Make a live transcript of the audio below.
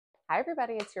Hi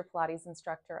everybody, it's your Pilates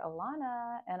instructor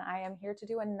Alana, and I am here to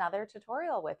do another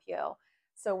tutorial with you.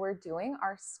 So we're doing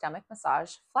our stomach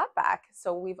massage flat back.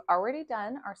 So we've already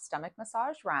done our stomach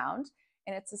massage round,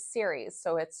 and it's a series.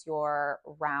 So it's your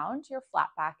round, your flat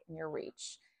back, and your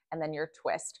reach, and then your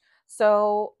twist.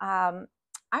 So I'm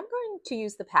going to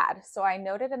use the pad. So I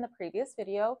noted in the previous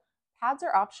video, pads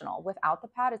are optional. Without the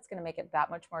pad, it's going to make it that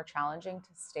much more challenging to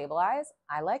stabilize.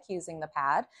 I like using the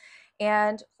pad.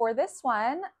 And for this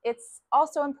one, it's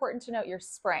also important to note your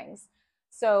springs.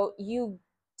 So you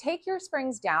take your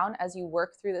springs down as you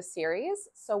work through the series.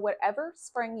 So whatever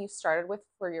spring you started with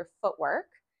for your footwork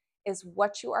is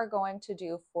what you are going to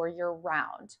do for your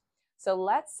round. So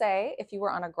let's say if you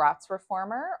were on a Gratz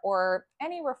reformer or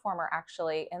any reformer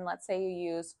actually, and let's say you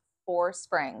use 4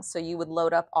 springs. So you would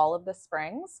load up all of the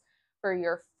springs for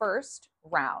your first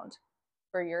round.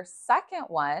 For your second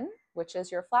one, which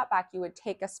is your flat back, you would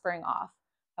take a spring off.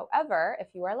 However, if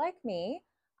you are like me,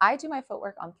 I do my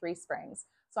footwork on 3 springs.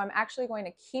 So I'm actually going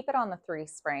to keep it on the 3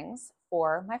 springs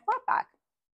for my flat back.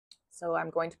 So I'm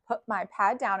going to put my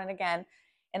pad down. And again,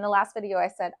 in the last video, I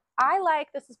said,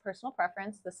 this is personal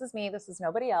preference. This is me. This is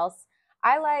nobody else.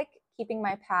 I like keeping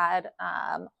my pad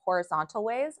horizontal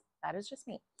ways. That is just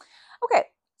me. Okay,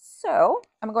 so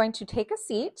I'm going to take a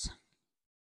seat.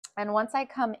 And once I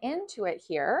come into it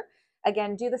here,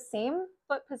 again, do the same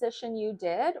foot position you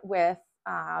did with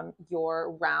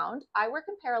your round. I work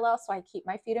in parallel, so I keep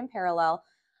my feet in parallel.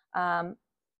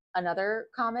 Another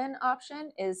common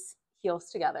option is heels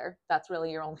together. That's really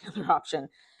your only other option.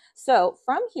 So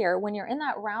from here, when you're in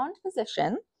that round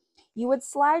position, you would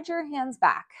slide your hands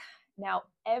back. Now,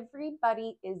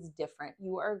 everybody is different.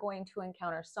 You are going to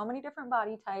encounter so many different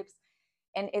body types,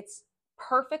 and it's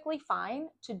perfectly fine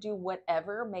to do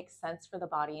whatever makes sense for the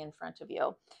body in front of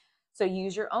you. So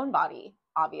use your own body,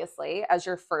 obviously, as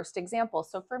your first example.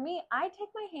 So for me, I take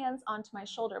my hands onto my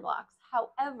shoulder blocks.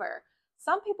 However,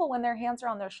 some people, when their hands are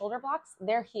on their shoulder blocks,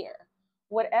 they're here.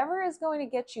 Whatever is going to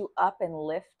get you up and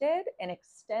lifted and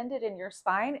extended in your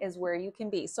spine is where you can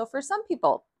be. So for some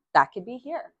people, that could be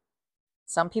here.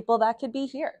 Some people, that could be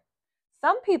here.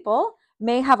 Some people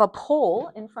may have a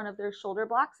pole in front of their shoulder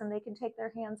blocks and they can take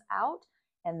their hands out,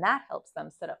 and that helps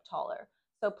them sit up taller.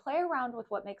 So play around with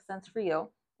what makes sense for you.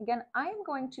 Again, I am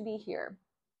going to be here.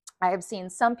 I have seen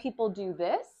some people do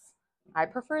this. I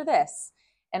prefer this.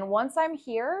 And once I'm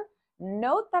here,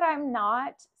 note that I'm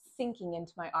not sinking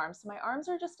into my arms. So my arms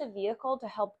are just a vehicle to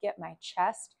help get my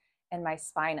chest and my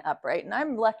spine upright. And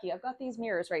I'm lucky. I've got these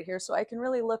mirrors right here so I can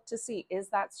really look to see, is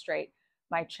that straight?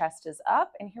 My chest is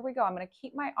up, and here we go. I'm going to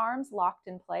keep my arms locked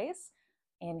in place.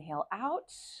 Inhale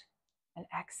out and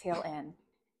exhale in.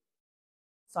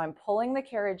 So I'm pulling the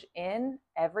carriage in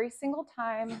every single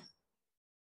time.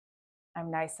 I'm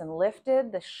nice and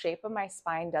lifted. The shape of my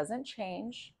spine doesn't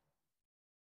change.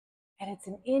 And it's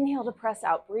an inhale to press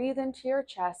out. Breathe into your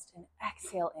chest and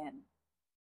exhale in.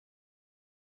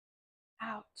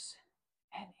 Out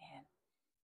and in.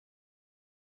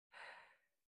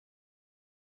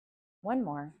 One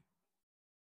more.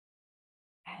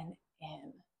 And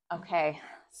in. Okay,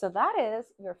 so that is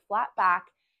your flat back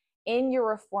in your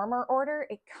reformer order.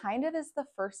 It kind of is the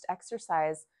first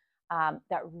exercise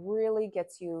that really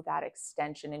gets you that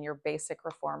extension in your basic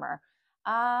reformer.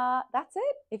 That's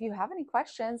it. If you have any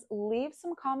questions, leave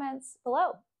some comments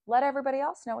below. Let everybody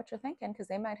else know what you're thinking because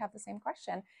they might have the same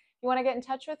question. If you want to get in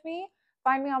touch with me,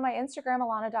 find me on my Instagram,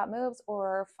 alana.moves,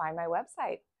 or find my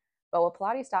website,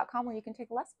 boapilates.com, where you can take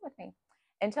a lesson with me.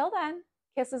 Until then,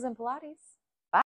 kisses and Pilates.